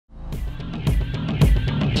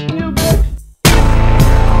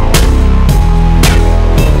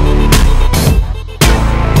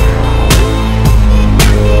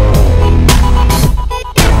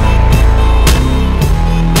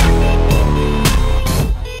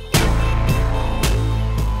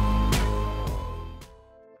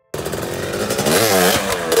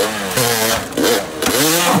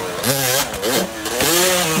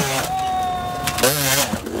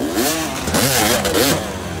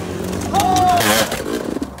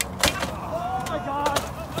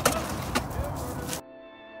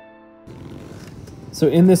So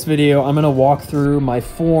in this video, I'm gonna walk through my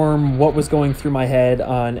form, what was going through my head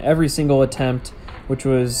on every single attempt, which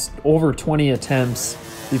was over 20 attempts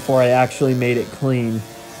before I actually made it clean,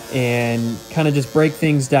 and kind of just break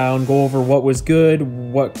things down, go over what was good,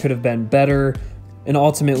 what could have been better, and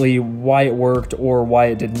ultimately why it worked or why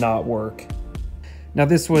it did not work. Now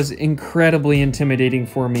this was incredibly intimidating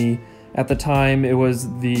for me. At the time, it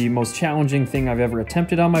was the most challenging thing I've ever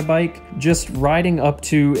attempted on my bike. Just riding up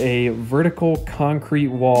to a vertical concrete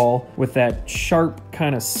wall with that sharp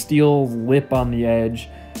kind of steel lip on the edge,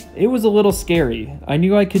 it was a little scary. I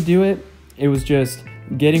knew I could do it. It was just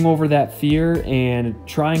getting over that fear and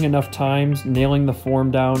trying enough times, nailing the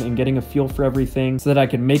form down and getting a feel for everything so that I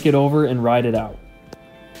could make it over and ride it out.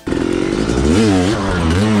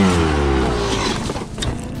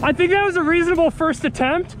 I think that was a reasonable first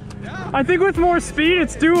attempt. I think with more speed,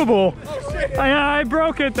 it's doable. I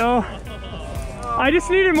broke it though. I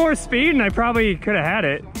just needed more speed and I probably could have had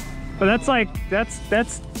it. But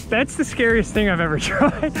that's the scariest thing I've ever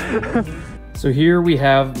tried. So here we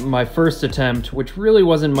have my first attempt, which really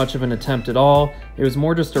wasn't much of an attempt at all. It was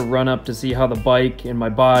more just a run up to see how the bike and my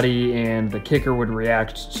body and the kicker would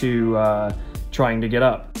react to trying to get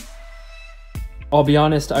up. I'll be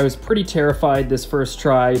honest, I was pretty terrified this first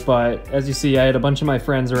try, but as you see, I had a bunch of my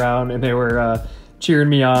friends around and they were cheering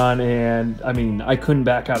me on, and I mean, I couldn't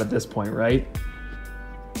back out at this point, right?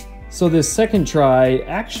 So this second try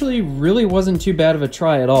actually really wasn't too bad of a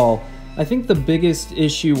try at all. I think the biggest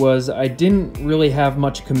issue was I didn't really have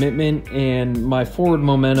much commitment and my forward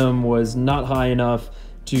momentum was not high enough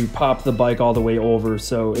to pop the bike all the way over,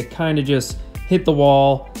 so it kind of just hit the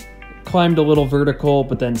wall, climbed a little vertical,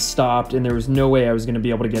 but then stopped, and there was no way I was going to be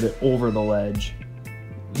able to get it over the ledge.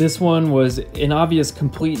 This one was an obvious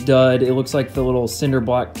complete dud. It looks like the little cinder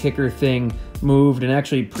block kicker thing moved and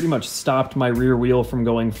actually pretty much stopped my rear wheel from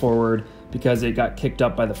going forward because it got kicked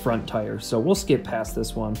up by the front tire, so we'll skip past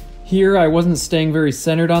this one. Here, I wasn't staying very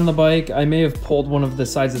centered on the bike. I may have pulled one of the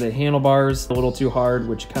sides of the handlebars a little too hard,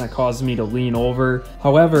 which kind of caused me to lean over.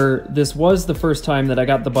 However, this was the first time that I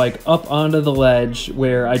got the bike up onto the ledge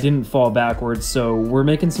where I didn't fall backwards, so we're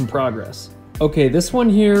making some progress. Okay, this one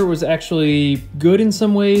here was actually good in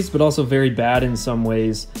some ways, but also very bad in some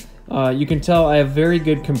ways. You can tell I have very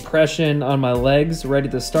good compression on my legs right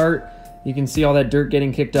at the start. You can see all that dirt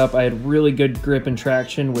getting kicked up. I had really good grip and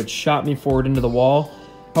traction, which shot me forward into the wall.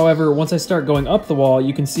 However, once I start going up the wall,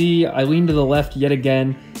 you can see I leaned to the left yet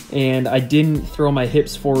again, and I didn't throw my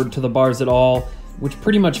hips forward to the bars at all, which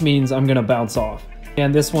pretty much means I'm gonna bounce off.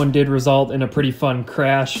 And this one did result in a pretty fun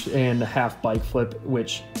crash and a half bike flip,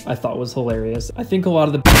 which I thought was hilarious. I think a lot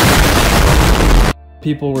of the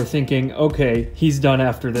people were thinking, okay, he's done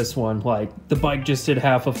after this one. Like, the bike just did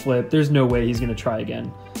half a flip. There's no way he's gonna try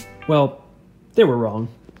again. Well, they were wrong.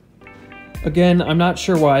 Again, I'm not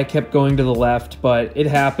sure why I kept going to the left, but it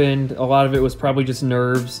happened. A lot of it was probably just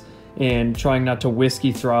nerves and trying not to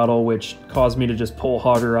whiskey throttle, which caused me to just pull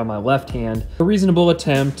harder on my left hand. A reasonable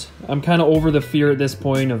attempt. I'm kind of over the fear at this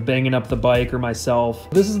point of banging up the bike or myself.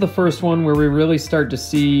 This is the first one where we really start to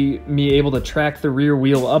see me able to track the rear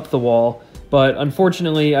wheel up the wall, but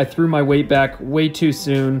unfortunately I threw my weight back way too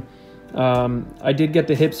soon. I did get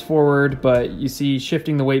the hips forward, but you see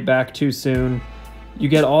shifting the weight back too soon. You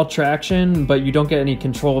get all traction, but you don't get any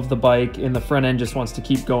control of the bike, and the front end just wants to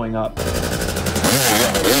keep going up.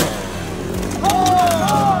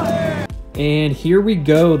 And here we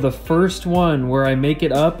go, the first one where I make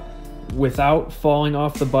it up without falling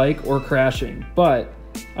off the bike or crashing. But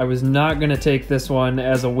I was not gonna take this one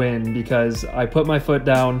as a win because I put my foot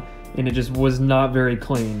down and it just was not very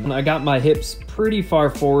clean. I got my hips pretty far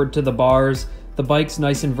forward to the bars. The bike's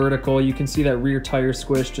nice and vertical. You can see that rear tire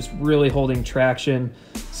squish just really holding traction.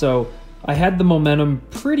 So I had the momentum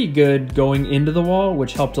pretty good going into the wall,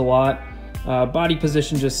 which helped a lot. Body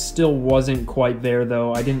position just still wasn't quite there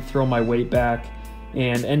though. I didn't throw my weight back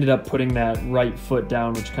and ended up putting that right foot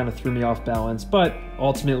down, which kind of threw me off balance, but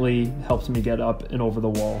ultimately helped me get up and over the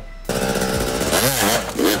wall.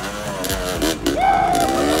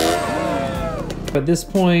 At this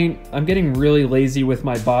point, I'm getting really lazy with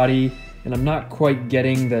my body and I'm not quite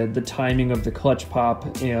getting the timing of the clutch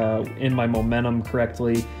pop in my momentum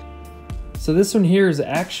correctly. So this one here is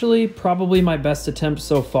actually probably my best attempt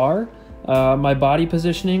so far. My body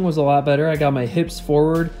positioning was a lot better. I got my hips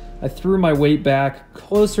forward. I threw my weight back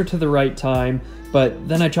closer to the right time, but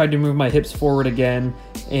then I tried to move my hips forward again,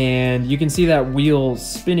 and you can see that wheel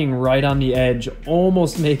spinning right on the edge,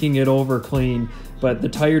 almost making it over clean, but the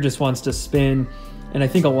tire just wants to spin. And I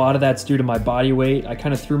think a lot of that's due to my body weight. I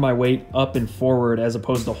kind of threw my weight up and forward as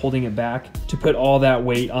opposed to holding it back to put all that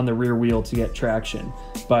weight on the rear wheel to get traction.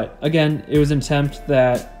 But again, it was an attempt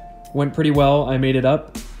that went pretty well. I made it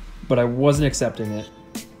up, but I wasn't accepting it.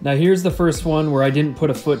 Now here's the first one where I didn't put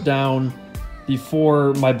a foot down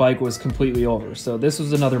before my bike was completely over. So this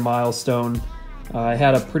was another milestone. I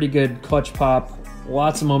had a pretty good clutch pop,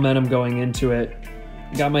 lots of momentum going into it.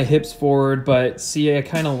 Got my hips forward, but see, I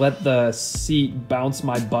kind of let the seat bounce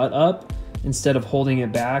my butt up instead of holding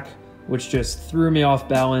it back, which just threw me off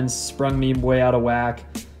balance, sprung me way out of whack.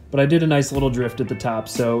 But I did a nice little drift at the top,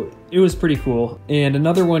 so it was pretty cool. And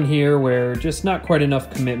another one here where just not quite enough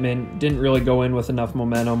commitment, didn't really go in with enough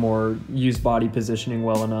momentum or use body positioning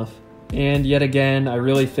well enough. And yet again, I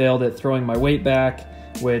really failed at throwing my weight back,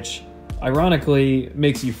 which ironically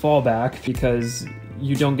makes you fall back because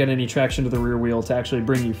you don't get any traction to the rear wheel to actually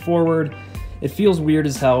bring you forward. It feels weird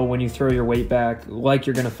as hell when you throw your weight back like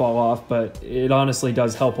you're gonna fall off, but it honestly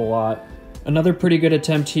does help a lot. Another pretty good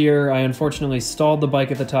attempt here. I unfortunately stalled the bike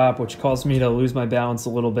at the top, which caused me to lose my balance a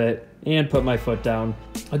little bit and put my foot down.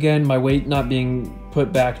 Again, my weight not being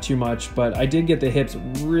put back too much, but I did get the hips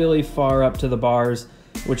really far up to the bars,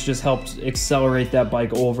 which just helped accelerate that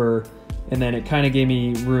bike over. And then it kind of gave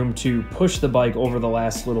me room to push the bike over the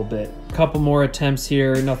last little bit. A couple more attempts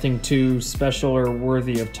here, nothing too special or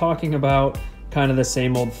worthy of talking about. Kind of the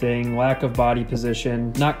same old thing, lack of body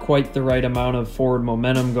position, not quite the right amount of forward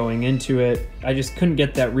momentum going into it. I just couldn't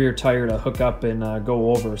get that rear tire to hook up and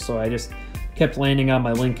go over, so I just kept landing on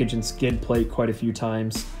my linkage and skid plate quite a few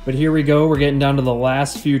times. But here we go, we're getting down to the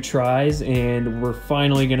last few tries and we're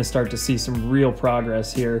finally gonna start to see some real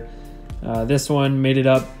progress here. This one made it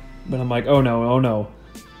up, but I'm like, oh no,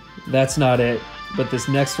 that's not it. But this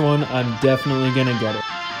next one, I'm definitely gonna get it.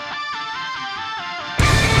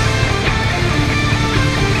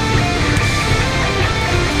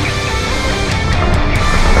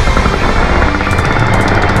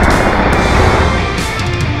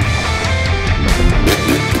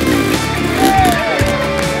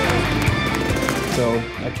 So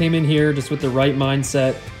I came in here just with the right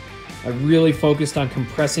mindset. I really focused on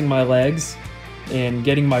compressing my legs and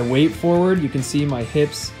getting my weight forward. You can see my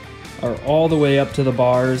hips are all the way up to the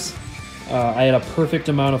bars. I had a perfect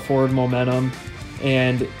amount of forward momentum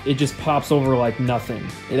and it just pops over like nothing.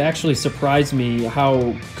 It actually surprised me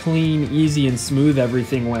how clean, easy, and smooth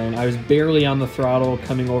everything went. I was barely on the throttle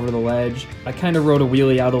coming over the ledge. I kind of rode a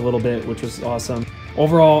wheelie out a little bit, which was awesome.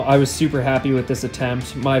 Overall, I was super happy with this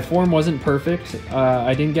attempt. My form wasn't perfect.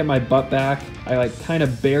 I didn't get my butt back. I kind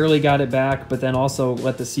of barely got it back, but then also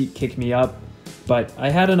let the seat kick me up. But I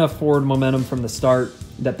had enough forward momentum from the start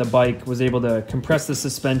that the bike was able to compress the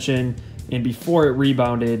suspension, and before it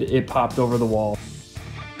rebounded, it popped over the wall.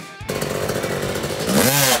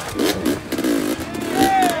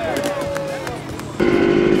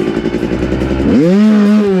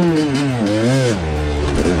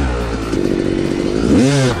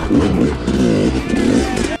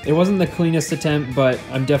 It wasn't the cleanest attempt, but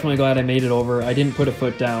I'm definitely glad I made it over. I didn't put a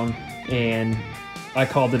foot down, and I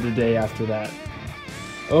called it a day after that.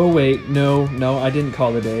 Oh wait, no, I didn't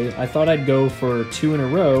call it a day. I thought I'd go for 2 in a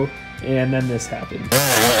row, and then this happened.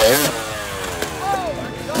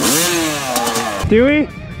 Dewey,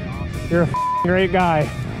 you're a great guy.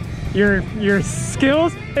 Your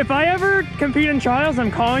skills, if I ever compete in trials,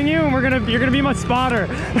 I'm calling you and you're gonna be my spotter.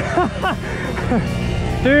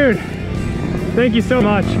 Dude, thank you so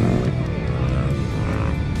much.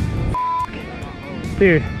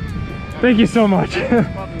 Dude, thank you so much.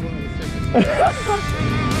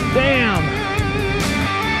 Damn.